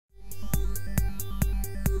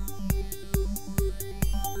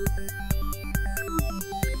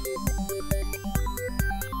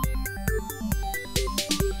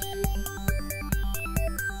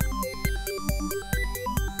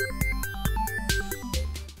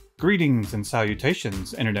Greetings and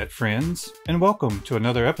salutations, internet friends, and welcome to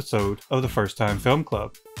another episode of the First Time Film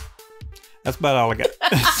Club. That's about all I got.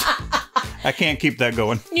 I can't keep that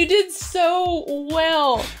going. You did so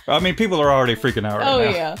well. I mean, people are already freaking out right now. Oh,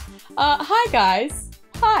 yeah. Hi, guys.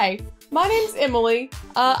 Hi. My name's Emily.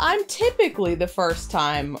 I'm typically the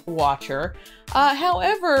first-time watcher.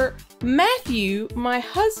 However, Matthew, my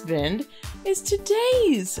husband, is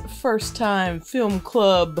today's first-time film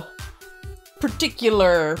club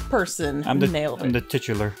particular person. Nailed it. I'm the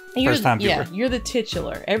titular first-time viewer. Yeah, you're the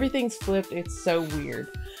titular. Everything's flipped. It's so weird.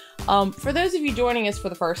 For those of you joining us for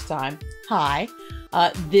the first time, hi.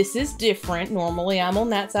 This is different. Normally I'm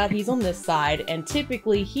on that side, he's on this side, and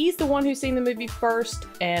typically he's the one who's seen the movie first,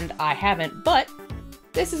 and I haven't, but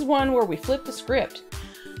this is one where we flip the script.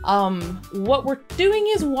 What we're doing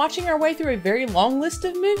is watching our way through a very long list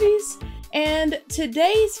of movies, and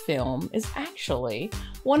today's film is actually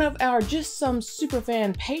one of our Just Some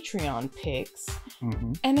Superfan Patreon picks,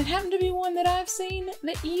 and it happened to be one that I've seen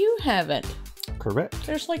that you haven't. Correct.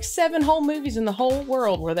 There's like 7 whole movies in the whole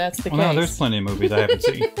world where that's the case. No, there's plenty of movies I haven't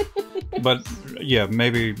seen. But yeah,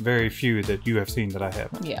 maybe very few that you have seen that I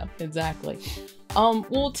haven't. Yeah, exactly.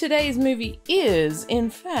 Well, today's movie is,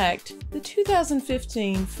 in fact, the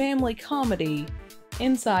 2015 family comedy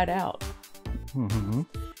Inside Out.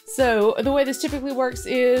 So, the way this typically works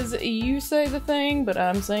is you say the thing, but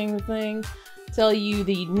I'm saying the thing. Tell you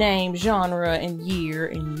the name, genre, and year,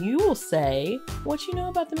 and you will say what you know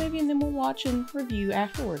about the movie, and then we'll watch and review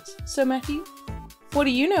afterwards. So, Matthew, what do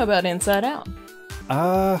you know about Inside Out?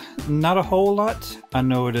 Not a whole lot. I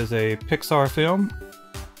know it is a Pixar film,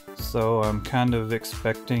 so I'm kind of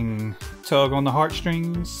expecting tug on the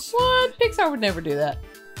heartstrings. What? Pixar would never do that.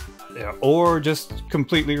 Yeah, or just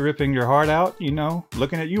completely ripping your heart out, you know,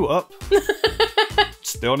 looking at you up.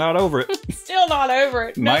 Still not over it. Still not over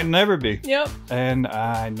it. Might never be. Yep. And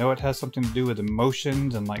I know it has something to do with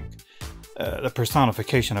emotions and like the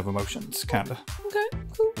personification of emotions, kind of. Okay,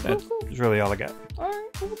 cool. That's really all I got. All right,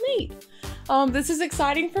 well, neat. This is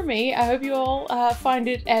exciting for me. I hope you all find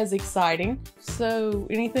it as exciting. So,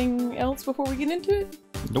 anything else before we get into it?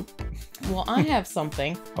 Nope. Well, I have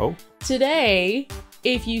something. Oh. Today,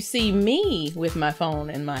 if you see me with my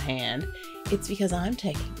phone in my hand, it's because I'm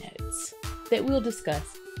taking notes that we'll discuss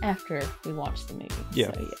after we watch the movie.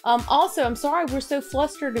 Yeah. So, yeah. Also, I'm sorry we're so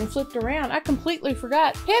flustered and flipped around. I completely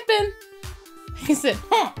forgot. Pippin! He said,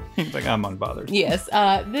 huh. He's like, I'm unbothered. Yes,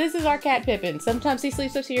 this is our cat Pippin. Sometimes he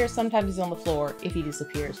sleeps up here, sometimes he's on the floor. If he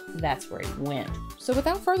disappears, that's where he went. So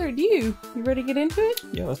without further ado, you ready to get into it?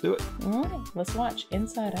 Yeah, let's do it. All right, let's watch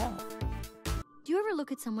Inside Out. Do you ever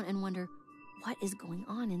look at someone and wonder what is going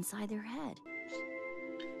on inside their head?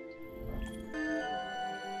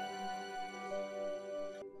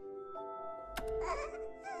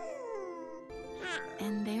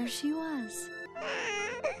 And there she was.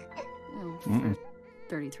 Oh, for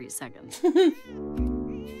 33 seconds.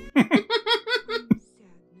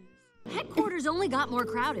 Headquarters only got more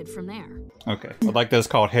crowded from there. Okay, I like that's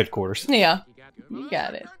called headquarters. Yeah, you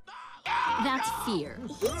got it. That's Fear.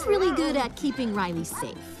 He's really good at keeping Riley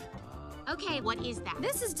safe. Okay, what is that?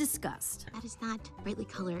 This is Disgust. That is not brightly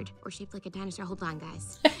colored or shaped like a dinosaur. Hold on,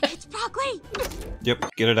 guys. It's broccoli!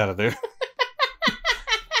 Yep, get it out of there.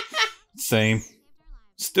 Same.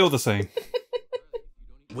 Still the same.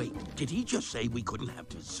 Wait, did he just say we couldn't have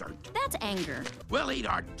dessert? That's anger. We'll eat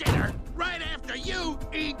our dinner right after you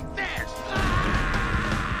eat this!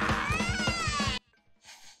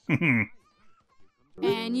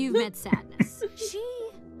 And you've met Sadness.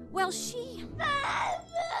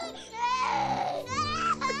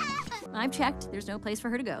 I've checked. There's no place for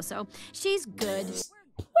her to go, so she's good. Place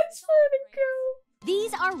for her to go.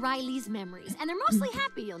 These are Riley's memories, and they're mostly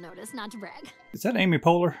happy, you'll notice, not to brag. Is that Amy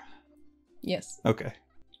Poehler? Yes. Okay.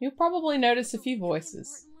 You'll probably notice a few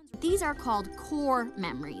voices. These are called core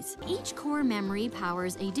memories. Each core memory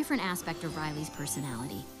powers a different aspect of Riley's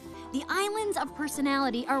personality. The islands of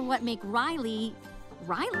personality are what make Riley,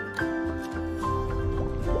 Riley.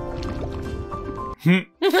 The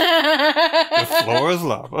floor is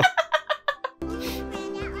lava.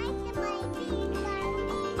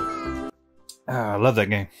 I love that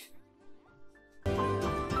game.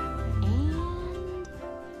 And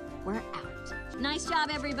we're out. Nice job,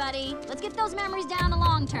 everybody. Let's get those memories down the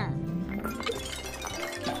long term.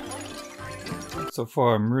 So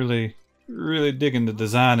far, I'm really digging the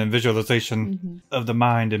design and visualization of the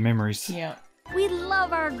mind and memories. Yeah. We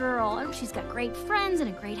love our girl. Oh, she's got great friends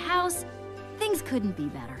and a great house. Things couldn't be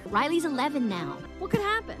better. Riley's 11 now. What could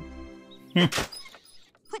happen?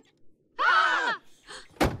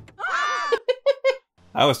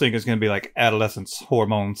 I was thinking it's going to be like adolescence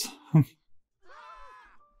hormones.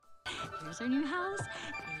 Here's our new house.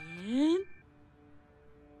 And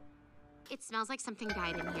It smells like something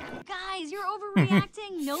died in here. guys, you're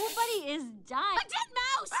overreacting. Nobody is dying. A dead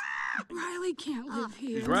mouse! Riley can't live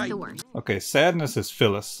here. He's right. The worst. Okay, Sadness is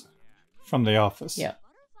Phyllis from The Office. Yeah.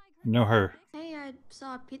 I know her. Hey, I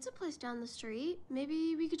saw a pizza place down the street.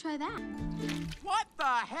 Maybe we could try that. What the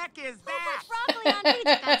heck is that? Broccoli on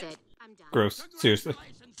pizza. That's it. I'm done. Gross. Seriously.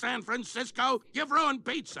 In San Francisco, you've ruined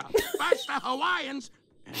pizza. First the Hawaiians,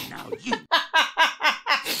 and now you.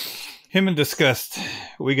 Him and Disgust.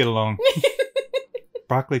 We get along.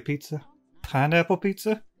 Broccoli pizza? Pineapple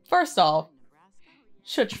pizza? First off,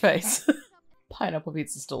 shut your face. Pineapple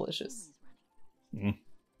pizza's delicious.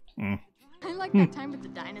 I like that time with the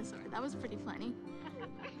dinosaur. That was pretty funny.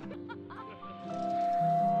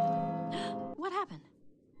 What happened?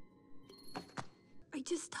 I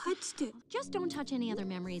just touched it. Just don't touch any other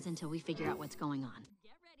memories until we figure out what's going on.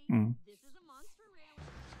 Mm. This is a monster rail.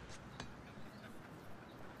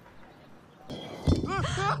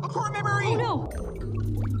 Core memory! Oh no!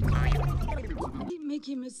 I keep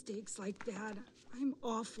making mistakes like that. I'm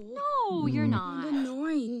awful. No, you're not. And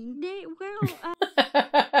annoying.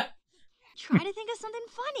 Try to think of something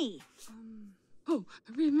funny. Oh,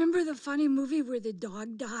 remember the funny movie where the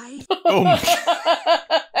dog died? Oh my.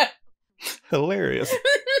 Hilarious.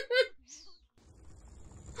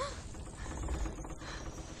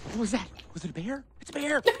 What was that? Was it a bear? It's a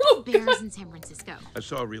bear! Bears in San Francisco. I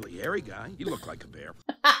saw a really hairy guy. He looked like a bear.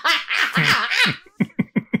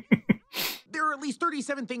 There are at least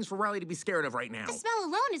 37 things for Riley to be scared of right now. The smell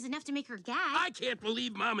alone is enough to make her gag. I can't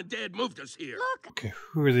believe Mom and Dad moved us here. Okay,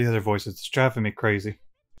 who are the other voices? It's driving me crazy.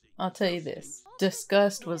 I'll tell you this.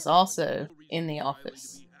 Disgust was also in The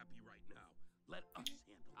Office.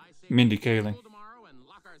 Mindy Kaling.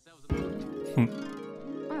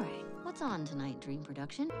 All right, what's on tonight, Dream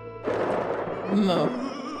Production? No.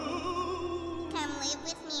 Come live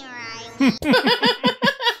with me, Riley.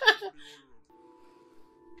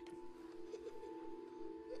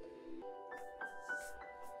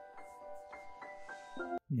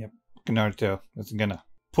 Yep, I can already tell. It's gonna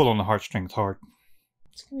pull on the heartstrings hard.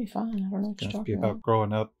 It's gonna be fine. I don't know what It's you're gonna be talking about about.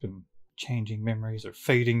 growing up and changing memories or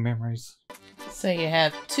fading memories. So you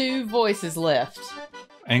have two voices left.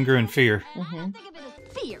 Anger and fear. Mm-hmm. Think of it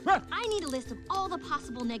as fear. I need a list of all the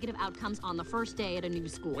possible negative outcomes on the first day at a new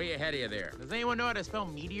school. Way ahead of you there. Does anyone know how to spell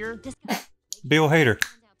meteor? Bill Hader.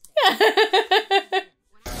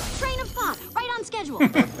 Train of thought, right on schedule.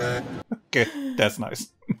 Okay, that's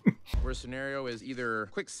nice. Worst scenario is either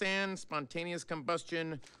quicksand, spontaneous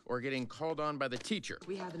combustion, or getting called on by the teacher.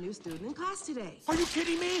 We have a new student in class today. Are you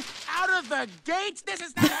kidding me? Out of the gates? This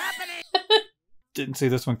is not happening! Didn't see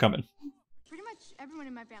this one coming. Pretty much everyone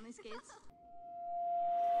in my family skates.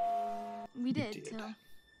 We did till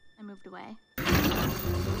I moved away.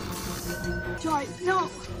 Joy, no!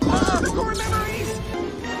 Core memories!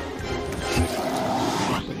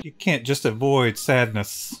 You can't just avoid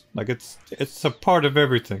sadness. Like it's a part of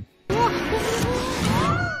everything.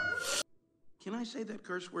 Can I say that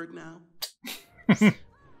curse word now?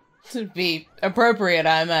 To be appropriate,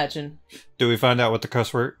 I imagine. Do we find out what the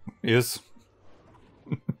cuss word is?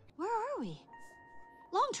 Where are we?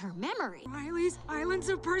 Long-term memory. Riley's islands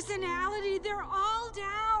of personality, they're all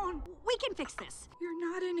down. We can fix this. You're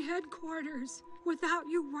not in headquarters. Without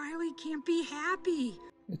you, Riley can't be happy.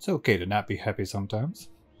 It's okay to not be happy sometimes.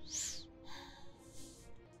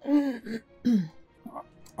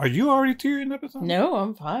 Are you already tearing up or something? No,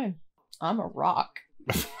 I'm fine. I'm a rock.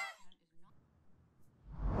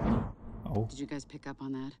 Oh. Did you guys pick up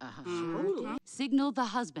on that? Sure. Signal the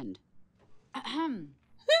husband. Ahem.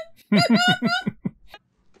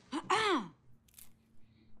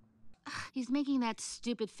 He's making that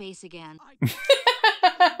stupid face again.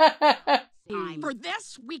 For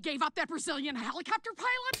this, we gave up that Brazilian helicopter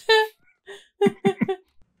pilot?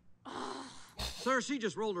 Sir, she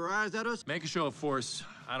just rolled her eyes at us. Make a show of force.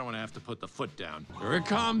 I don't want to have to put the foot down. Here it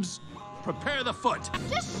comes. Prepare the foot.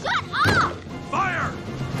 Just shut up! Fire!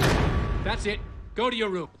 That's it. Go to your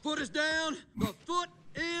room. Foot is down. The foot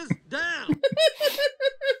is down.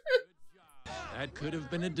 That could have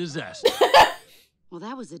been a disaster. Well,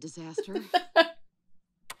 that was a disaster.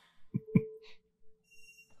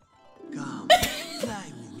 Come,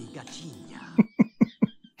 fly with me, gatinha.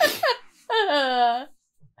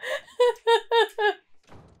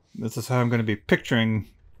 This is how I'm going to be picturing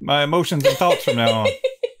my emotions and thoughts from now on.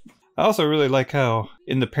 I also really like how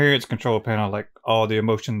in the parents control panel, like all the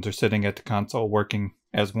emotions are sitting at the console working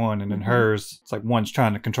as one, and in hers, it's like one's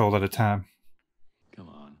trying to control at a time. Come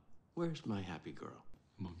on. Where's my happy girl?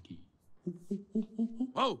 Monkey.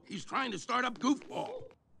 Oh, he's trying to start up goofball.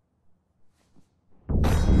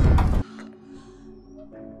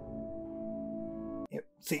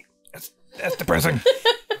 That's depressing.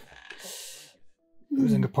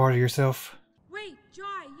 Losing a part of yourself. Wait, Joy,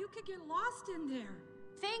 you could get lost in there.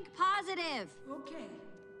 Think positive. Okay,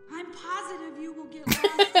 I'm positive you will get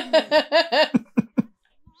lost in there.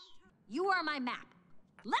 You are my map.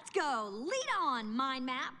 Let's go. Lead on, mind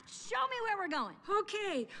map. Show me where we're going.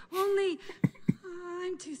 Okay, only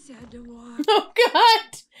I'm too sad to walk. Oh,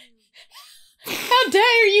 God. How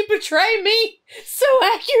dare you betray me so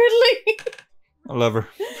accurately? I love her.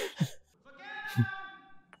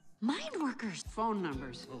 Mind workers. Phone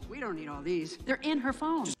numbers. We don't need all these. They're in her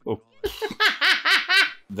phone. Oh.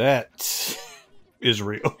 That is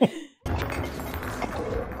real. Hey,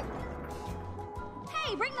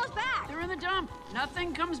 bring those back. They're in the dump.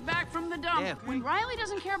 Nothing comes back from the dump. Yeah. When Riley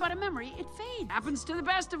doesn't care about a memory, it fades. Happens to the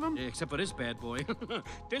best of them. Except for this bad boy.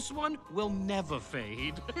 This one will never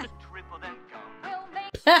fade. You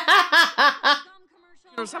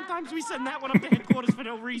know, sometimes we send that one up to headquarters for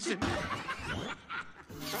no reason.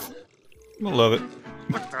 I love it.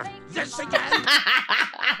 What the? This again?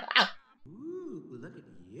 Ooh, look at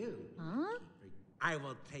you. Huh? I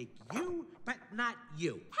will take you, but not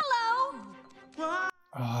you. Hello. Oh,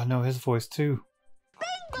 I know his voice too.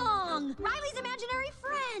 Bing bong. Riley's imaginary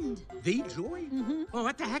friend. The Joy? Oh,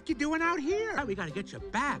 what the heck you doing out here? We gotta get you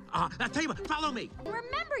back. I'll tell you what, follow me.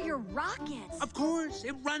 Remember your rockets. Of course,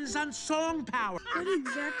 it runs on song power. What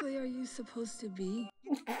exactly are you supposed to be?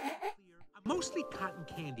 Mostly cotton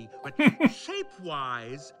candy, but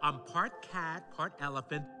shape-wise, I'm part cat, part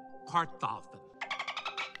elephant, part dolphin.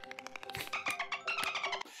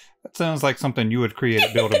 That sounds like something you would create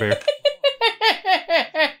at Build-A-Bear.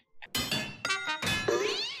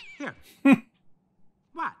 Here.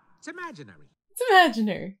 What? It's imaginary. It's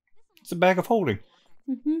imaginary. It's a bag of holding.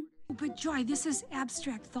 But Joy, this is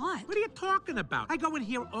abstract thought. What are you talking about? I go in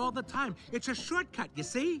here all the time. It's a shortcut, you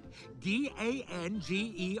see?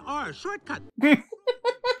 D-A-N-G-E-R, shortcut.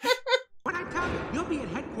 What I tell you, you'll be at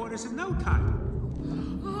headquarters in no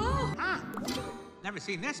time. Oh. Ah, never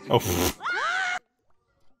seen this before. Oh.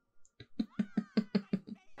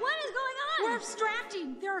 What is going on? We're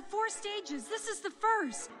abstracting. There are 4 stages. This is the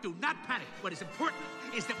first. Do not panic. What is important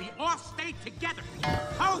is that we all stay together.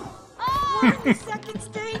 Oh! We're in the second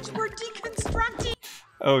stage. We're deconstructing.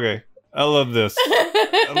 Okay. I love this.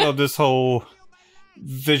 I love this whole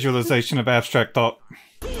visualization of abstract thought.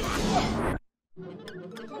 Oh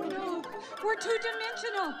no, we're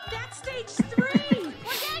 2-dimensional. That's stage 3.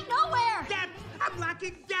 We're getting nowhere. Deb! I'm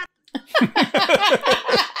lacking Deb!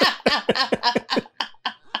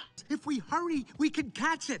 If we hurry, we can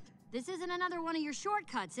catch it. This isn't another one of your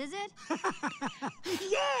shortcuts, is it?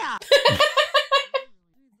 Yeah!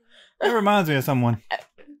 That reminds me of someone.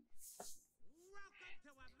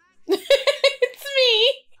 It's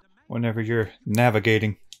me. Whenever you're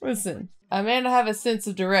navigating. Listen, I may not have a sense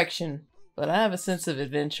of direction, but I have a sense of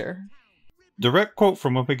adventure. Direct quote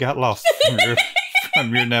from when we got lost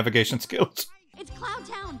from your navigation skills. It's Cloud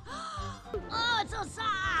Town. Oh, it's so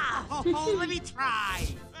soft. Oh, let me try.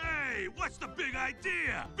 Hey, what's the big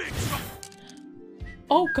idea? Big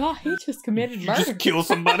Oh God, he just committed You murder. just kill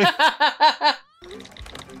somebody.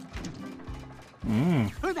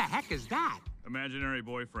 Who the heck is that? Imaginary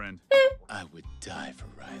boyfriend. I would die for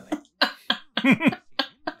Riley.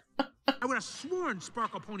 I would have sworn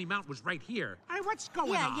Sparkle Pony Mountain was right here. Hey, what's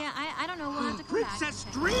going on? Yeah, I don't know. We'll have to come Princess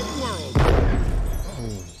back. Dream World!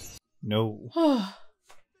 No.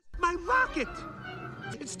 My rocket!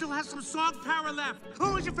 It still has some song power left.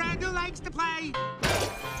 Who's your friend who likes to play?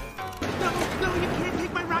 No, you can't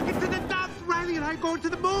take my rocket to the dump. Riley and I are going to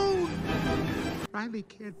the moon. Riley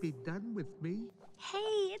can't be done with me.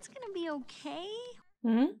 Hey, it's gonna be okay.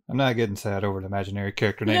 I'm not getting sad over an imaginary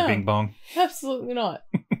character named No. Bing Bong. Absolutely not.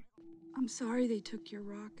 I'm sorry they took your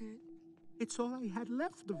rocket. It's all I had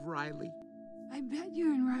left of Riley. I bet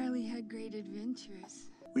you and Riley had great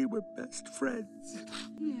adventures. We were best friends.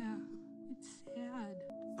 Yeah, it's sad.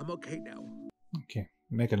 I'm okay now. Okay,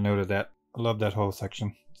 make a note of that. I love that whole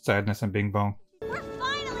section. Sadness and Bing Bong. We're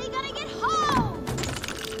finally gonna get home.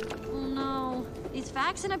 Oh no, these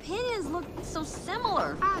facts and opinions look so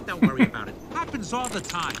similar. Don't worry about it. Happens all the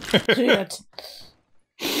time. Shit.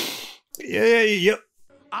 Yep.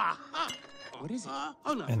 What is it?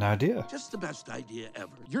 Oh, no. An idea. Just the best idea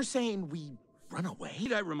ever. You're saying we run away?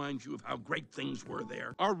 Need I remind you of how great things were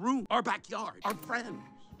there? Our room, our backyard, our friends.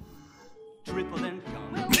 Triple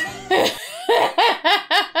income.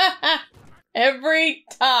 Every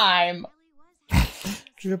time.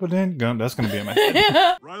 Triple in gun. That's gonna be a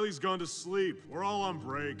man. Riley's gone to sleep. We're all on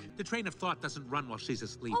break. The train of thought doesn't run while she's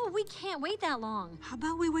asleep. Oh, we can't wait that long. How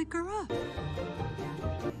about we wake her up?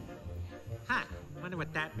 Huh. Wonder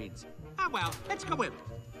what that means. Oh, well, let's go in.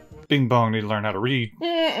 Bing Bong need to learn how to read.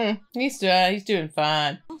 He's doing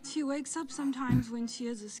fine. She wakes up sometimes when she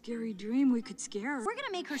has a scary dream. We could scare her. We're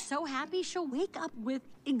gonna make her so happy she'll wake up with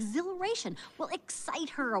exhilaration. We'll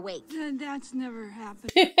excite her awake. That's never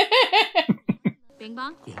happened. Bing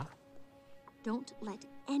Bong? Yeah? Don't let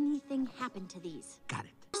anything happen to these. Got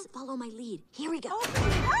it. Just follow my lead. Here we go.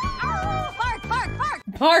 Oh, bark, bark, bark!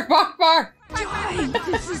 Bark, bark, bark! Joy,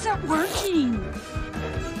 this isn't working.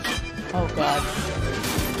 Oh, God.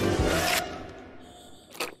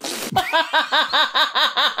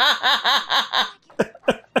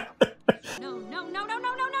 No.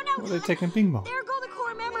 Well, they're taking Bing Bong. There go the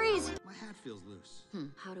core memories. My hat feels loose.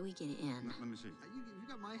 How do we get it in? Let me see. You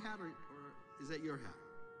got my hat, or is that your hat?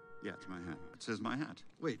 Yeah, it's my hat. It says my hat.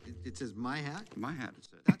 Wait, it says my hat? My hat, it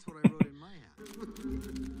says. That's what I wrote in my hat.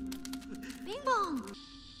 Bing Bong!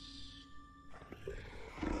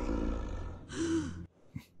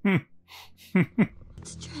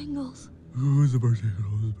 Strangles. Who's the birthday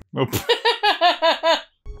girl? Nope.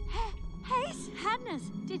 Hey, Sadness,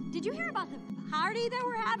 did you hear about the party that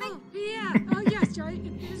we're having? Yeah. Oh, yes, Joy.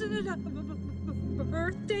 Isn't it a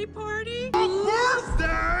birthday party?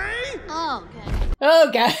 Birthday? Oh, okay. Oh,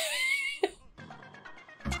 God.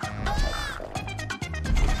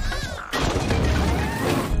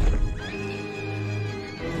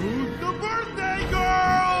 Who's the birthday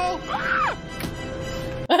girl?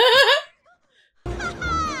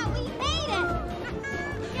 We made it!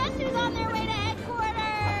 Guess who's on their way to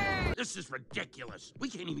headquarters? This is ridiculous. We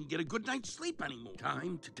can't even get a good night's sleep anymore.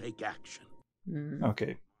 Time to take action.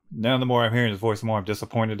 Okay. Now the more I'm hearing his voice, the more I'm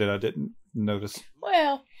disappointed that I didn't notice.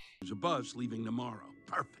 Well. There's a bus leaving tomorrow.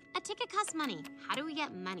 Perfect. A ticket costs money. How do we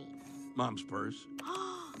get money? Mom's purse.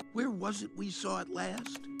 Where was it we saw it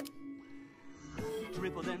last?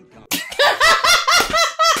 Dribble then come.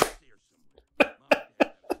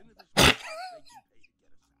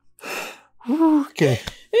 Okay.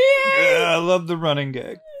 Yeah, I love the running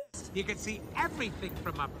gag. You can see everything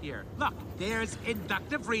from up here. Look, there's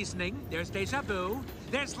inductive reasoning, there's deja vu,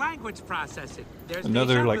 there's language processing, there's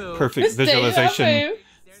Another deja like vu. perfect visualization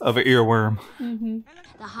of an earworm.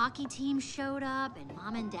 The hockey team showed up, and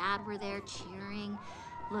Mom and Dad were there cheering.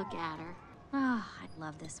 Look at her. Oh, I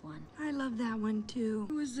love this one. I love that one, too.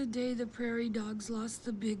 It was the day the Prairie Dogs lost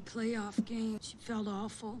the big playoff game. She felt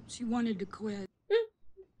awful. She wanted to quit.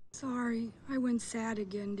 Sorry, I went sad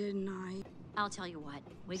again, didn't I? I'll tell you what,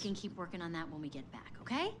 we can keep working on that when we get back,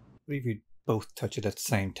 okay? I believe you both touch it at the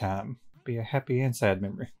same time. Be a happy and sad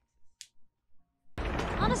memory.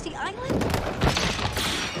 Honesty Island?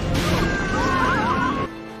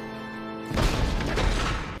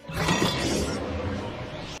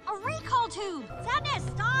 A recall tube! Sadness,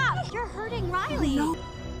 stop! You're hurting Riley. No.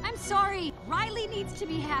 I'm sorry. Riley needs to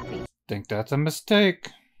be happy. Think that's a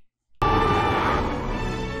mistake.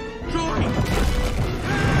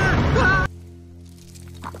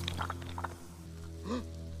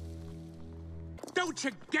 Don't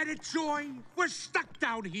you get it, Joy? We're stuck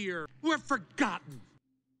down here. We're forgotten.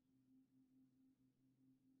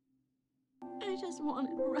 I just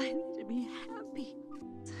wanted Riley to be happy.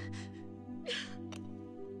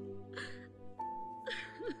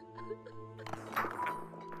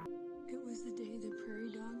 It was the day the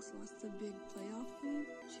Prairie Dogs lost the big playoff game.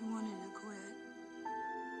 She wanted to quit.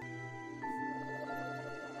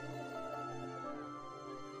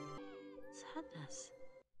 Sadness.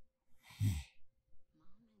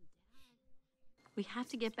 We have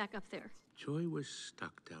to get back up there. Joy was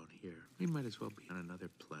stuck down here. We might as well be on another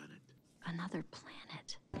planet. Another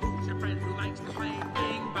planet. Who's your friend who likes to play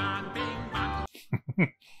bing bong, bing bong?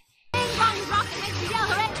 Bing bong is rocking, makes you yell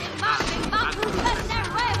hooray! Bing bong, bing bong, who's the best in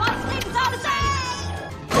every way? What's things all the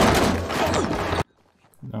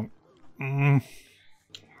same? No.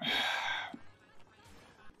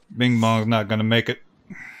 Bing Bong's not gonna make it.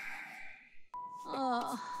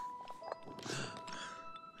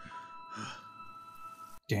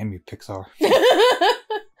 Damn you, Pixar.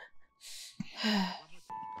 I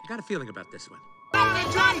got a feeling about this one.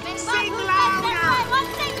 Sing louder!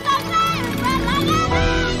 What's things all the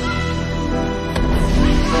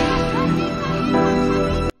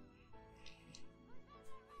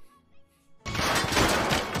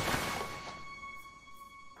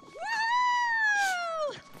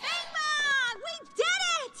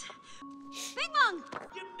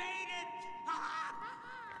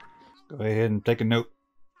Go ahead and take a note.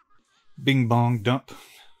 Bing Bong dump.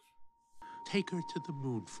 Take her to the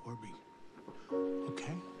moon for me.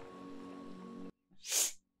 Okay?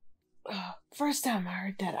 First time I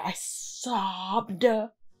heard that, I sobbed. Oh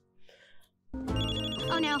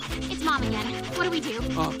no, it's Mom again. What do we do?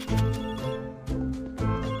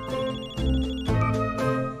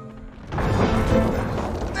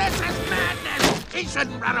 We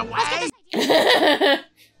shouldn't run away. Wait,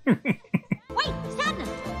 Sadness!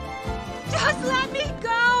 Just let me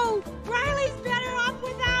go! Riley's better off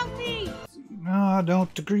without me! No, I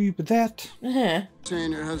don't agree with that.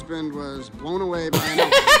 Saying your husband was blown away by an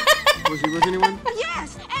elf. Was he with anyone?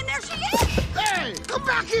 Yes, and there she is! Hey, come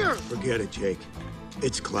back here! Forget it, Jake.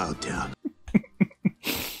 It's Cloud Town.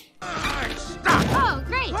 Stuck. Oh,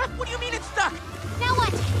 great! What do you mean it's stuck? Now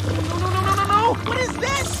what? No! What is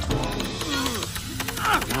this?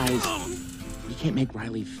 Guys, we can't make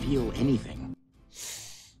Riley feel anything.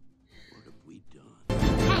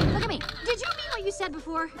 Hey, look at me. Did you mean what you said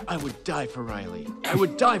before? I would die for Riley. I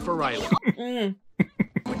would die for Riley. I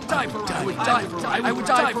would die for Riley. I would die for Riley. I would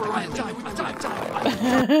die for Riley. I would die for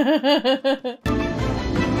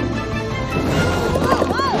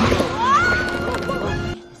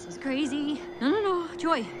Riley. This is crazy. No.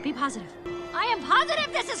 Joy, be positive. I am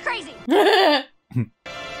positive this is crazy. Now!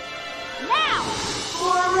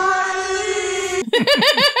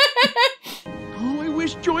 Oh, I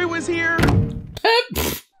wish Joy was here.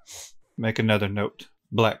 Make another note.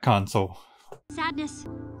 Black console. Sadness,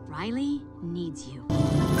 Riley needs you.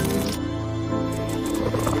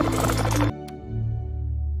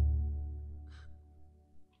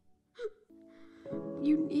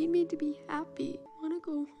 You need me to be happy. I want to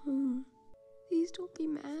go home. Please don't be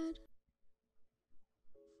mad.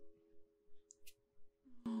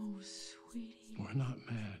 Oh, sweetie. We're not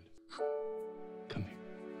mad. Come here.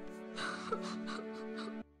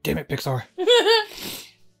 Damn it, Pixar.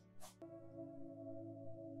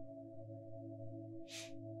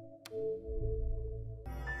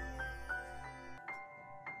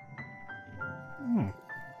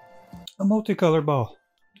 A multicolored ball.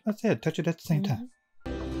 That's it. Touch it at the same time.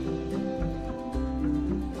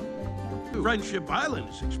 Friendship Island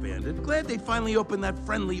has expanded. Glad they finally opened that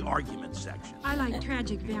friendly argument section. I like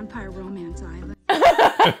tragic vampire romance island.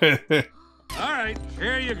 All right,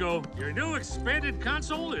 here you go. Your new expanded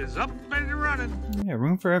console is up and running. Yeah,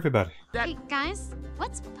 room for everybody. Hey, guys,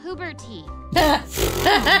 what's puberty?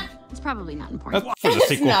 It's probably not important. That's for the It's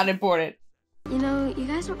sequel. not important. You know, you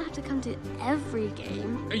guys don't have to come to every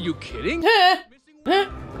game. Are you kidding?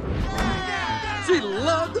 She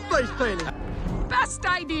loved the face painting. Best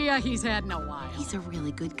idea he's had in a while. He's a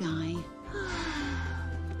really good guy.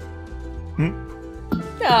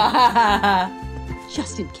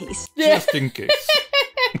 Just in case. Just in case.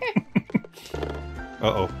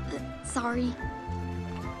 Uh-oh. Sorry.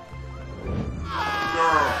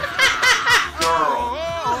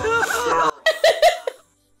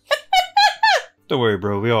 Don't worry,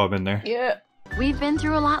 bro. We all been there. Yeah. We've been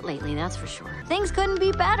through a lot lately, that's for sure. Things couldn't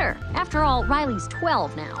be better. After all, Riley's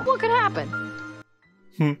 12 now. What could happen?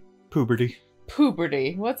 Puberty.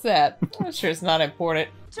 Puberty. What's that? I'm sure it's not important.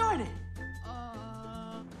 Jordan!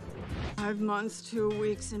 5 months, 2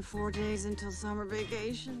 weeks, and 4 days until summer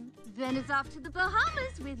vacation. Then it's off to the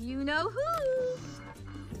Bahamas with you-know-who.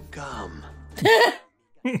 Come.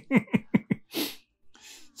 This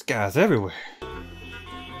guy's everywhere.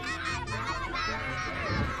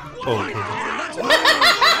 Oh.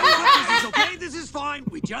 This is okay. This is fine.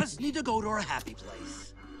 We just need to go to our happy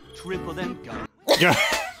place. Triple them go. Yeah.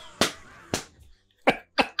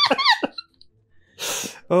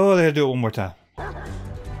 Oh, they had to do it one more time.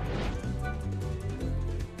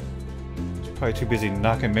 Probably too busy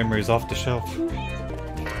knocking memories off the shelf.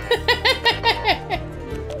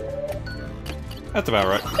 That's about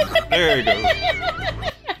right. There you go.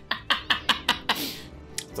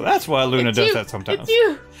 So that's why Luna does that sometimes. It's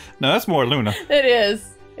you. No, that's more Luna. It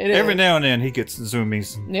is. It Every is. now and then he gets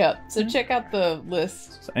zoomies. Yep. So check out the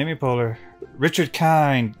list. So Amy Poehler, Richard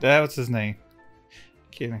Kind, that was his name.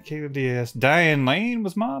 Caleb Diaz, Diane Lane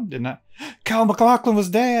was mom, didn't I? Kyle MacLachlan was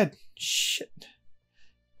dad. Shit.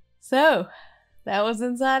 So that was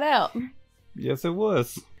Inside Out. Yes, it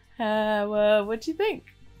was. What'd you think?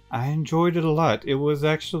 I enjoyed it a lot. It was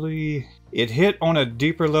actually, it hit on a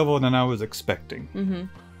deeper level than I was expecting. Mm-hmm.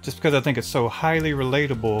 Just because I think it's so highly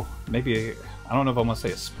relatable. Maybe, I don't know if I want to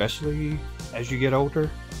say especially as you get older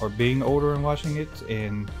or being older and watching it.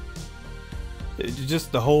 And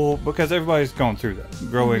just the whole, because everybody's gone through that.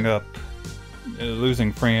 Growing up,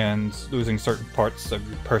 losing friends, losing certain parts of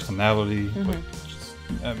your personality, like just,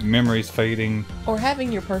 memories fading. Or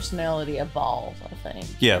having your personality evolve, I think.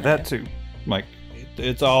 Yeah, that too. Like,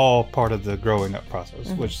 it's all part of the growing up process,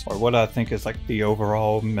 which, or what I think is like the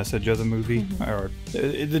overall message of the movie, or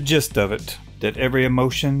the gist of it. That every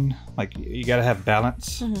emotion, like, you gotta have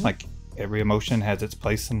balance. Like, every emotion has its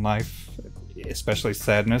place in life, especially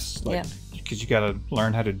sadness. Like, because you gotta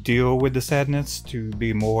learn how to deal with the sadness to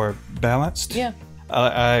be more balanced. Yeah.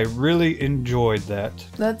 I really enjoyed that.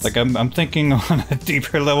 That's like I'm thinking on a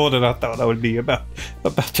deeper level than I thought I would be about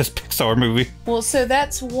this Pixar movie. well, so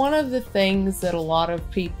that's one of the things that a lot of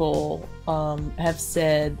people have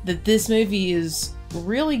said, that this movie is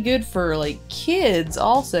really good for like kids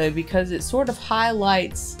also, because it sort of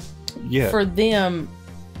highlights for them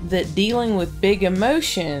that dealing with big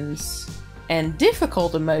emotions and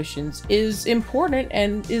difficult emotions is important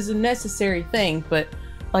and is a necessary thing. But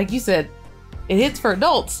like you said, it hits for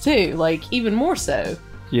adults too, like even more so.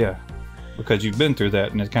 Yeah, because you've been through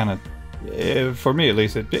that, and it kind of, for me at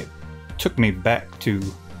least, it took me back to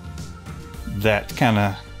that kind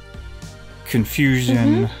of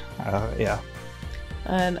confusion. Yeah.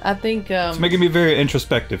 And I think it's making me very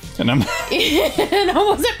introspective, and I'm and I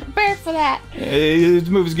wasn't prepared for that. The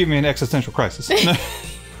movies give me an existential crisis.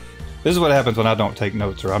 This is what happens when I don't take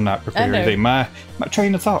notes or I'm not prepared. My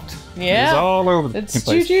train of thought is all over the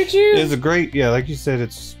place. It's a great, like you said,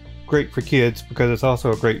 it's great for kids because it's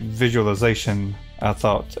also a great visualization, I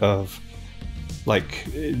thought, of like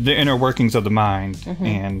the inner workings of the mind.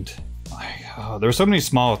 And there were so many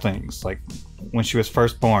small things, like when she was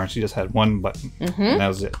first born, she just had one button, and that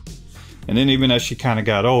was it. And then even as she kind of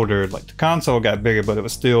got older, like the console got bigger, but it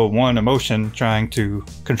was still one emotion trying to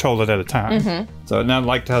control it at a time. So and I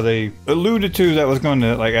liked how they alluded to that was going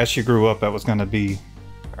to, like, as she grew up, that was going to be,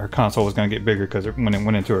 her console was going to get bigger, because when it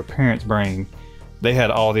went into her parents' brain, they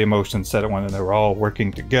had all the emotions set at one, and they were all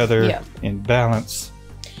working together in balance.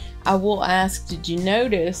 I will ask, did you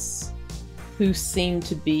notice who seemed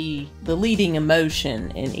to be the leading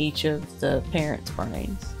emotion in each of the parents'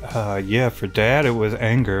 brains? Yeah, for Dad it was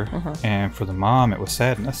anger, and for the mom it was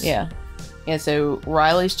sadness. Yeah, so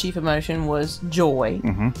Riley's chief emotion was joy.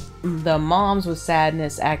 The mom's was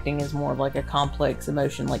sadness, acting as more of like a complex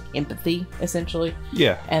emotion, like empathy, essentially.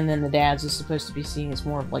 Yeah. And then the dad's is supposed to be seen as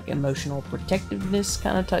more of like emotional protectiveness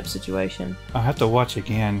kind of type situation. I have to watch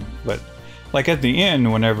again, but like at the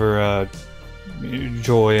end, whenever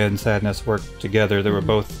joy and sadness worked together, they were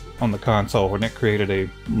both on the console, and it created a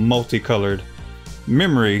multicolored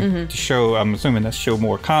memory to show, I'm assuming that show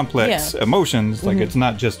more complex emotions. Like it's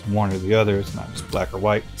not just one or the other, it's not just black or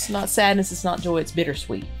white. It's not sadness, it's not joy, it's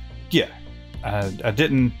bittersweet. Yeah. I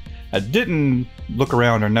didn't look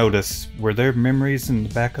around or notice, were there memories in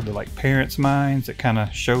the back of the like parents' minds that kind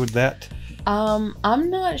of showed that? I'm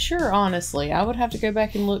not sure, honestly. I would have to go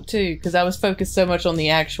back and look too, because I was focused so much on the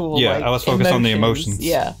actual I was focused on the emotions.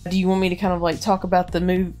 Yeah. Do you want me to kind of like talk about the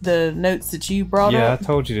notes that you brought up? Yeah, I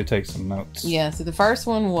told you to take some notes. Yeah, so the first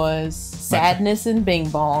one was sadness and Bing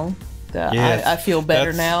Bong. I feel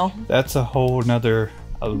better now. That's a whole nother,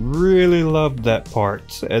 I really loved that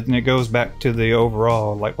part. And it goes back to the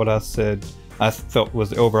overall, like what I said, I felt was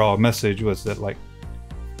the overall message was that like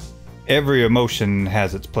every emotion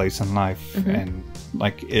has its place in life and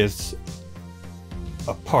like is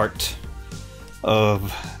a part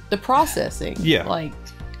of the processing. Yeah. Like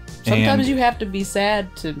sometimes you have to be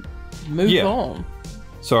sad to move on.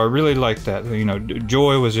 So I really liked that. You know,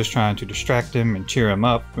 Joy was just trying to distract him and cheer him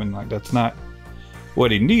up, and like that's not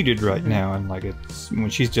what he needed right now. And like it's when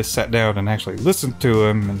she's just sat down and actually listened to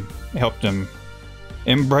him and helped him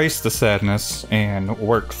embrace the sadness and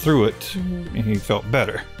work through it, and he felt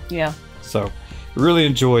better. Yeah. So really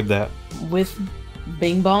enjoyed that. With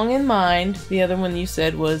Bing Bong in mind, the other one you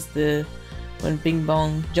said was when Bing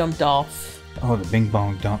Bong jumped off. Oh, the Bing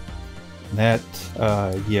Bong dump. That,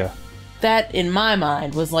 yeah. That, in my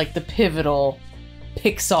mind, was like the pivotal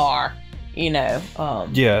Pixar,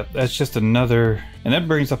 Yeah, that's just another, and that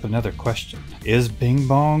brings up another question. Is Bing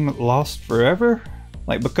Bong lost forever?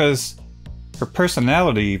 Like, because her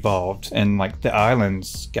personality evolved and like the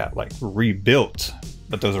islands got like rebuilt,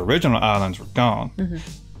 but those original islands were gone.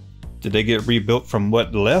 Did they get rebuilt from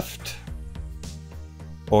what left?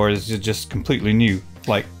 Or is it just completely new?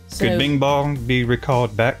 Like, could Bing Bong be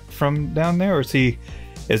recalled back from down there? Or is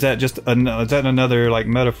that just is that another like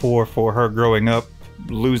metaphor for her growing up,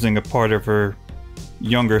 losing a part of her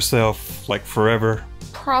younger self, like forever?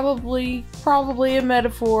 Probably a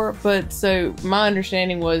metaphor, but so my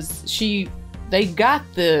understanding was they got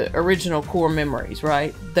the original core memories,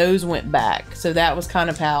 right? Those went back. So that was kind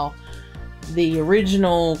of how the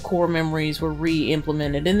original core memories were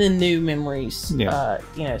re-implemented, and then new memories,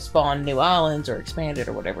 spawned new islands or expanded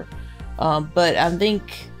or whatever. But I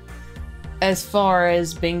think as far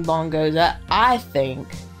as Bing Bong goes, I think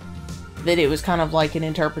that it was kind of like an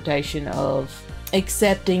interpretation of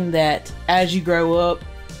accepting that as you grow up,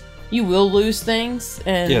 you will lose things.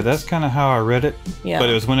 And yeah, that's kind of how I read it. Yeah. But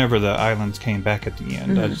it was whenever the islands came back at the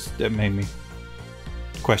end. That made me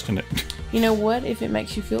question it. You know what? If it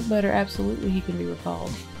makes you feel better, absolutely he can be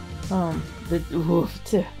recalled.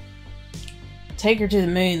 Take her to the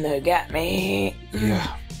moon though got me.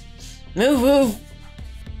 Yeah. Move.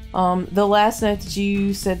 The last note that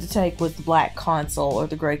you said to take was the black console or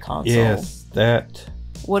the gray console. Yes, that.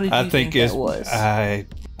 What did you think that was? I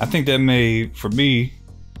think that may, for me,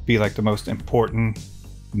 be like the most important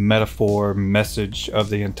metaphor message of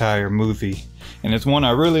the entire movie, and it's one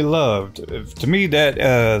I really loved. To me,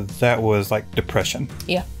 that was like depression.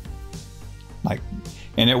 Yeah. Like,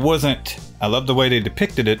 and it wasn't. I love the way they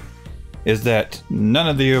depicted it. Is that none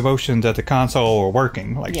of the emotions at the console were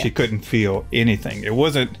working? Like she couldn't feel anything. It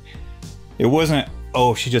wasn't.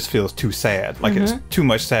 Oh, she just feels too sad. Like it's too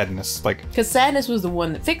much sadness. Like because sadness was the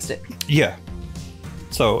one that fixed it. Yeah.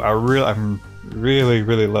 So I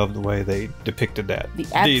really love the way they depicted that.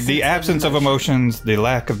 The absence of emotions, the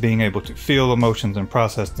lack of being able to feel emotions and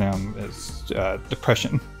process them is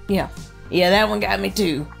depression. Yeah, that one got me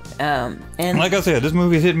too. And like I said, this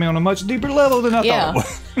movie hit me on a much deeper level than I thought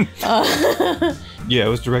it would. Yeah, it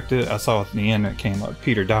was directed. I saw at the end it came up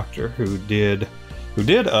Peter Docter, who did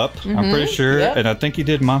Up. I'm pretty sure, and I think he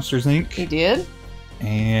did Monsters Inc. He did.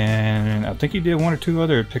 And I think he did one or two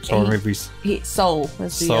other Pixar movies. Soul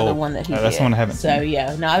is the other one that he did. That's the one I haven't seen. So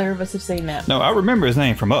yeah, neither of us have seen that. No, I remember his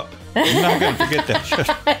name from Up. I'm not going to forget that shit.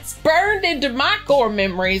 It's burned into my core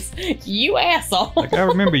memories, you asshole. Like, I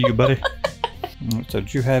remember you, buddy. So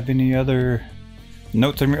did you have any other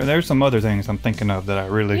notes? There's some other things I'm thinking of that I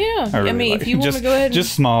really I mean, like. if you want to go ahead and...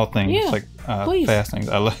 Just small things, like fast things.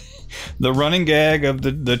 I like the running gag of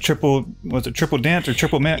the triple, was it triple dent or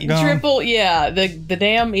triple mint gum? Triple, yeah, the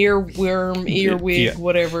damn earwig,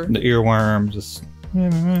 whatever. The earworm, just...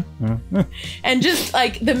 And just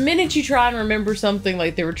like the minute you try and remember something,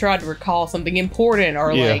 like they were trying to recall something important,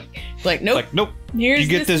 or like nope, here's you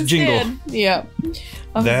get this jingle. Yeah.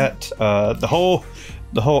 That the whole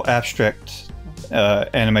abstract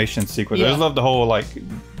animation sequence. I just love the whole like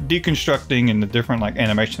deconstructing and the different like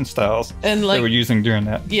animation styles and like they were using during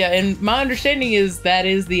that. Yeah, and my understanding is that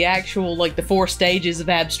is the actual like the 4 stages of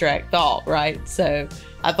abstract thought, right? So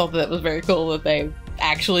I thought that was very cool that they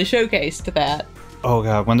actually showcased that. Oh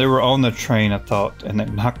god, when they were on the train, I thought, and they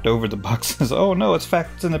knocked over the boxes. Oh no, it's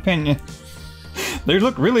facts and opinion. They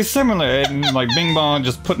look really similar, and like Bing Bong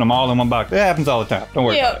just putting them all in one box. That happens all the time. Don't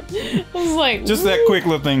worry about it. I was like, just that quick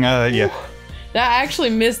little thing. Yeah. I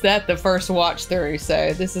actually missed that the first watch through,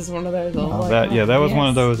 so this is one of those. That was one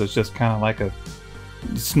of those. It's just kind of like a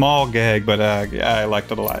small gag, but I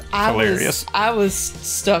liked it a lot. Hilarious. I was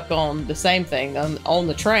stuck on the same thing on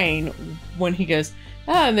the train when he goes,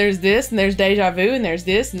 and there's this, and there's deja vu, and there's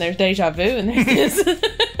this, and there's deja vu, and there's this.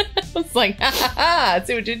 It's like, I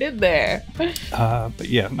see what you did there. But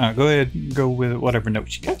yeah, now go ahead and go with whatever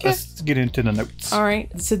notes you got. Okay. Let's get into the notes. All right.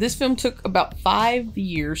 So this film took about 5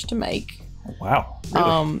 years to make. Wow.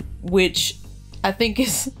 Really? Which I think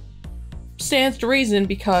stands to reason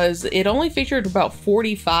because it only featured about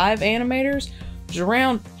 45 animators, which is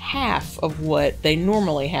around half of what they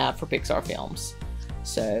normally have for Pixar films.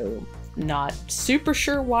 So not super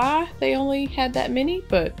sure why they only had that many,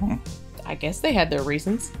 but I guess they had their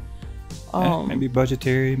reasons. Maybe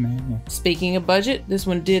budgetary, man. Speaking of budget, this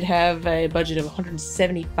one did have a budget of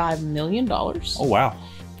 $175 million. Oh, wow.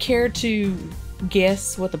 Care to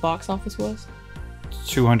guess what the box office was?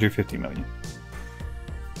 250 million.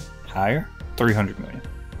 Higher? 300 million.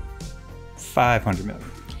 500 million.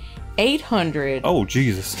 800. Oh,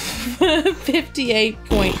 Jesus.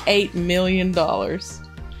 $58.8 million.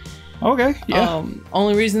 Okay, yeah.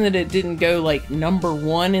 Only reason that it didn't go like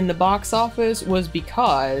 #1 in the box office was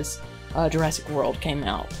because Jurassic World came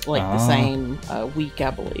out like the same week, I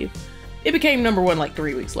believe. It became #1 like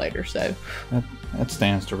 3 weeks later, so that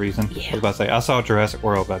stands to reason. Yeah. I was about to say I saw Jurassic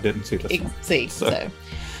World, but I didn't see this one.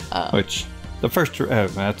 Which the first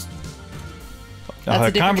that's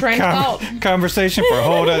a different train of thought. Conversation for a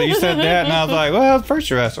whole other. You said that, and I was like, well, the first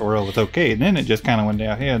Jurassic World was okay, and then it just kind of went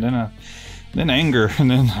downhill. Then anger,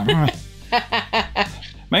 and then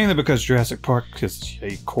mainly because Jurassic Park is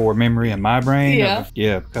a core memory in my brain.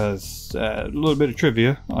 Because a little bit of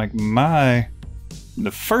trivia, like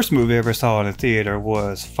the first movie I ever saw in a theater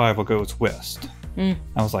was Five Goes West. I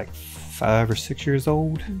was like 5 or 6 years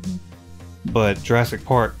old, but Jurassic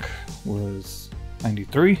Park was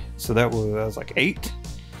 93, so I was like 8,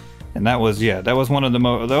 and that was one of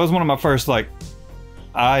my first like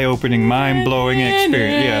eye-opening, mind-blowing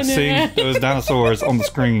experience. Yeah, seeing those dinosaurs on the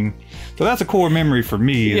screen. So that's a core memory for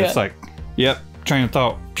me. It's like, train of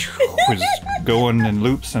thought was just going in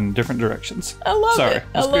loops in different directions. I love it.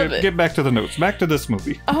 Let's get back to the notes. Back to this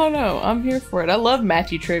movie. Oh no, I'm here for it. I love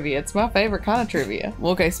Matthew trivia. It's my favorite kind of trivia.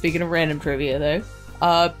 Well, okay, speaking of random trivia though,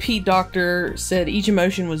 Pete Doctor said each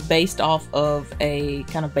emotion was based off of a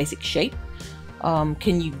kind of basic shape.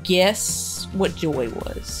 Can you guess what joy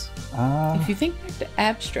was? If you think back to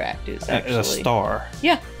abstract, is actually a star.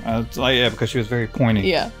 Yeah. It's like, yeah, because she was very pointy.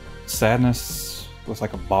 Yeah. Sadness was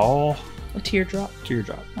like a ball. A teardrop.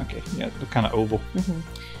 Teardrop. Okay. Yeah, kind of oval.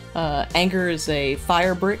 Anger is a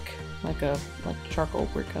fire brick, like a charcoal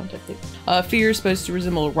brick kind of thing. Fear is supposed to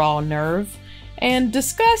resemble a raw nerve, and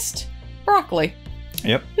disgust, broccoli.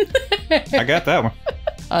 Yep. I got that one.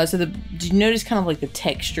 Did you notice kind of like the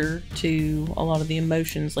texture to a lot of the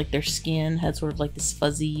emotions? Like their skin had sort of like this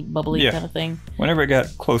fuzzy, bubbly kind of thing. Whenever it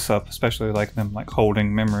got close up, especially like them like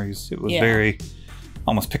holding memories, it was very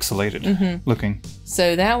almost pixelated looking.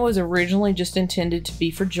 So that was originally just intended to be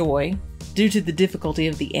for joy. Due to the difficulty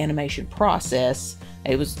of the animation process,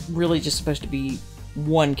 it was really just supposed to be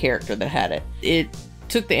one character that had it. It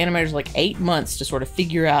took the animators like 8 months to sort of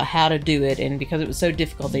figure out how to do it, and because it was so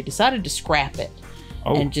difficult, they decided to scrap it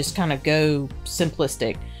and just kind of go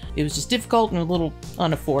simplistic. It was just difficult and a little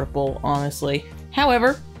unaffordable, honestly.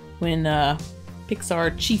 However, when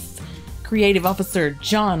Pixar Chief Creative Officer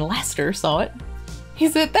John Lasseter saw it, he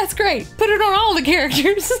said, "That's great, put it on all the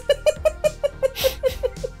characters."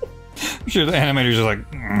 I'm sure the animators are like,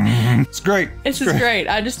 it's great. It's just great.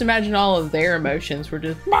 I just imagine all of their emotions were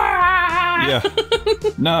just yeah.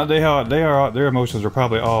 No, their emotions are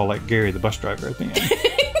probably all like Gary the bus driver at the end.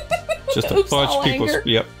 Just a bunch of people.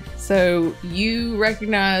 Yep. So you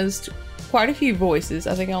recognized quite a few voices.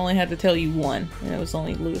 I think I only had to tell you one, and it was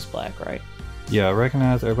only Lewis Black, right? Yeah, I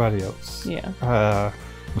recognized everybody else. Yeah.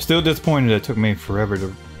 I'm still disappointed it took me forever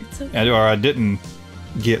to, or I didn't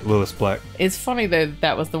get Lewis Black. It's funny though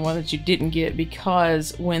that was the one that you didn't get,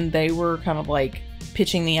 because when they were kind of like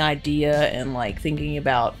pitching the idea and like thinking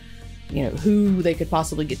about, you know, who they could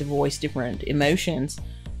possibly get to voice different emotions,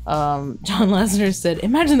 John Lasseter said,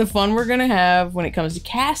 "Imagine the fun we're gonna have when it comes to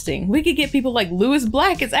casting. We could get people like Lewis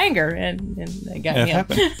Black as Anger," and they got him.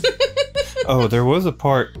 Happened. Oh, there was a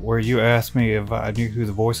part where you asked me if I knew who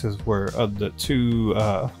the voices were of the two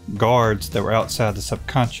guards that were outside the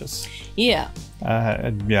subconscious. Yeah.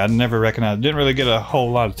 I never recognized. Didn't really get a whole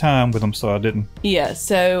lot of time with them, so I didn't. Yeah,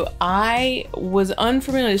 so I was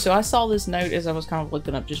unfamiliar. So I saw this note as I was kind of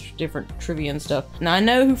looking up just different trivia and stuff. Now I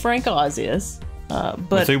know who Frank Oz is,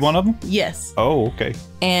 but is he one of them? Yes. Oh, okay.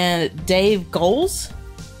 And Dave Goelz,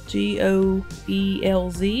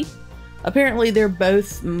 Goelz. Apparently, they're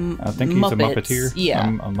both I think he's Muppets. a Muppeteer. Yeah,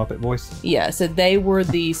 a Muppet voice. Yeah, so they were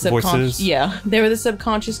the subconscious. Voices. Yeah, they were the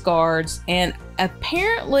subconscious guards, and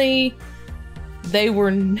apparently, they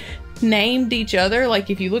were named each other.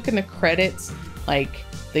 Like if you look in the credits, like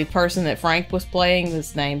the person that Frank was playing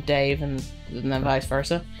was named Dave, and then vice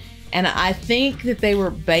versa. And I think that they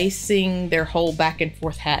were basing their whole back and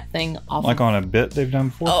forth hat thing off like on a bit they've done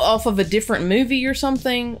before, off of a different movie or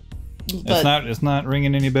something. But it's not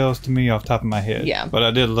ringing any bells to me off the top of my head. Yeah, but I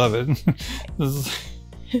did love it.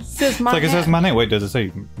 It says my hat. It says my name. Wait, does it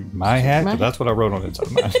say my hat? That's what I wrote on it.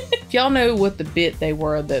 If y'all know what the bit they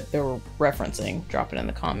were that they were referencing, drop it in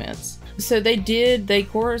the comments. So they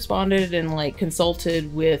corresponded and like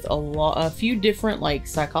consulted with a few different like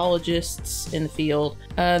psychologists in the field.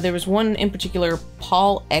 There was one in particular,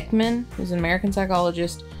 Paul Ekman, who's an American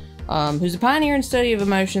psychologist, who's a pioneer in study of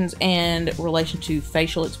emotions and relation to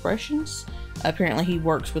facial expressions. Apparently he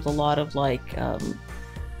works with a lot of like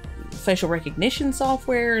facial recognition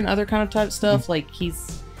software and other kind of type stuff. Like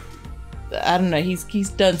he's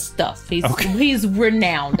done stuff. He's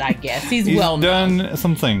renowned, I guess. He's well known. Done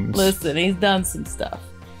some things. Listen, he's done some stuff.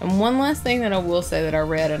 And one last thing that I will say that I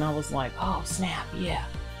read and I was like, oh snap, yeah,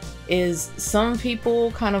 is some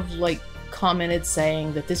people kind of like commented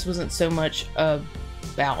saying that this wasn't so much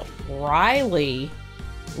about Riley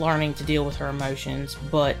learning to deal with her emotions,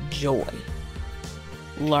 but Joy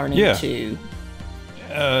learning to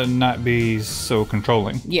not be so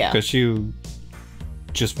controlling. Yeah, because you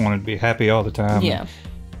just wanted to be happy all the time. Yeah,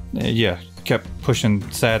 and, kept pushing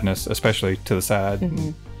sadness, especially to the side. Mm-hmm.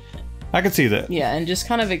 I could see that. Yeah, and just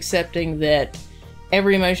kind of accepting that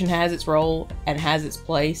every emotion has its role and has its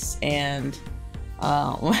place. And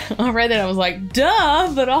when I read that, I was like,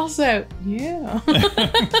 duh, but also, yeah.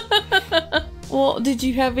 Well, did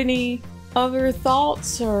you have any other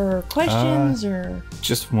thoughts or questions or?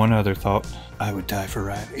 Just one other thought. I would die for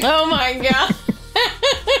Riley. Oh my god.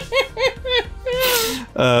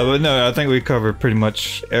 But no, I think we covered pretty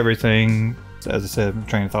much everything. As I said,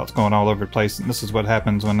 train of thoughts going all over the place, and this is what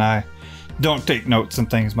happens when I don't take notes and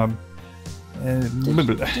things.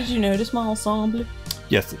 Did you notice my ensemble?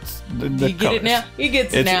 Yes, it's the you get it now. You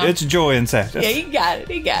get it now. It's joy and sadness. Yeah, you got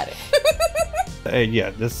it. You got it.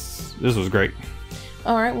 Yeah, this was great.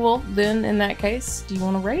 All right, well, then in that case, do you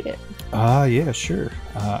want to rate it? Yeah, sure.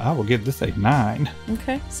 I will give this a 9.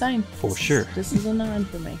 Okay, same. Sure. This is a 9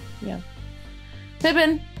 for me, yeah.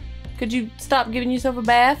 Pippin, could you stop giving yourself a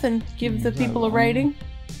bath and give the people a rating?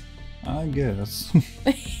 I guess.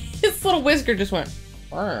 His little whisker just went.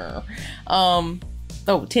 Oh,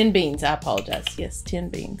 10 beans. I apologize. Yes, 10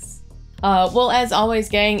 beans. Well, as always,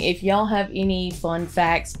 gang, if y'all have any fun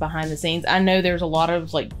facts behind the scenes, I know there's a lot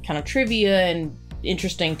of like kind of trivia and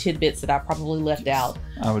interesting tidbits that I probably left out.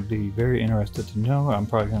 I would be very interested to know. I'm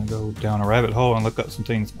probably going to go down a rabbit hole and look up some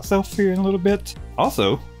things myself here in a little bit.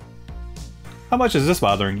 Also, how much is this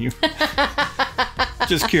bothering you?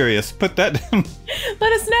 Just curious. Put that down.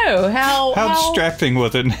 Let us know how distracting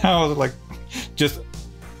was it? How was it like just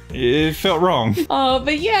it felt wrong.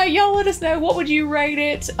 But yeah, y'all let us know, what would you rate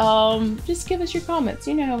it? Just give us your comments.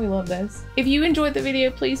 You know how we love those. If you enjoyed the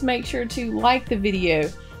video, please make sure to like the video.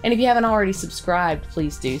 And if you haven't already subscribed,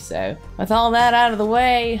 please do so. With all that out of the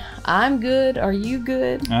way, I'm good. Are you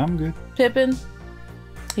good? I'm good. Pippin?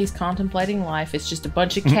 He's contemplating life. It's just a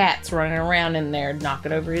bunch of cats running around in there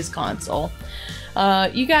knocking over his console.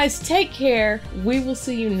 You guys take care. We will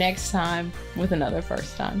see you next time with another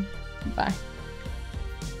First Time. Bye.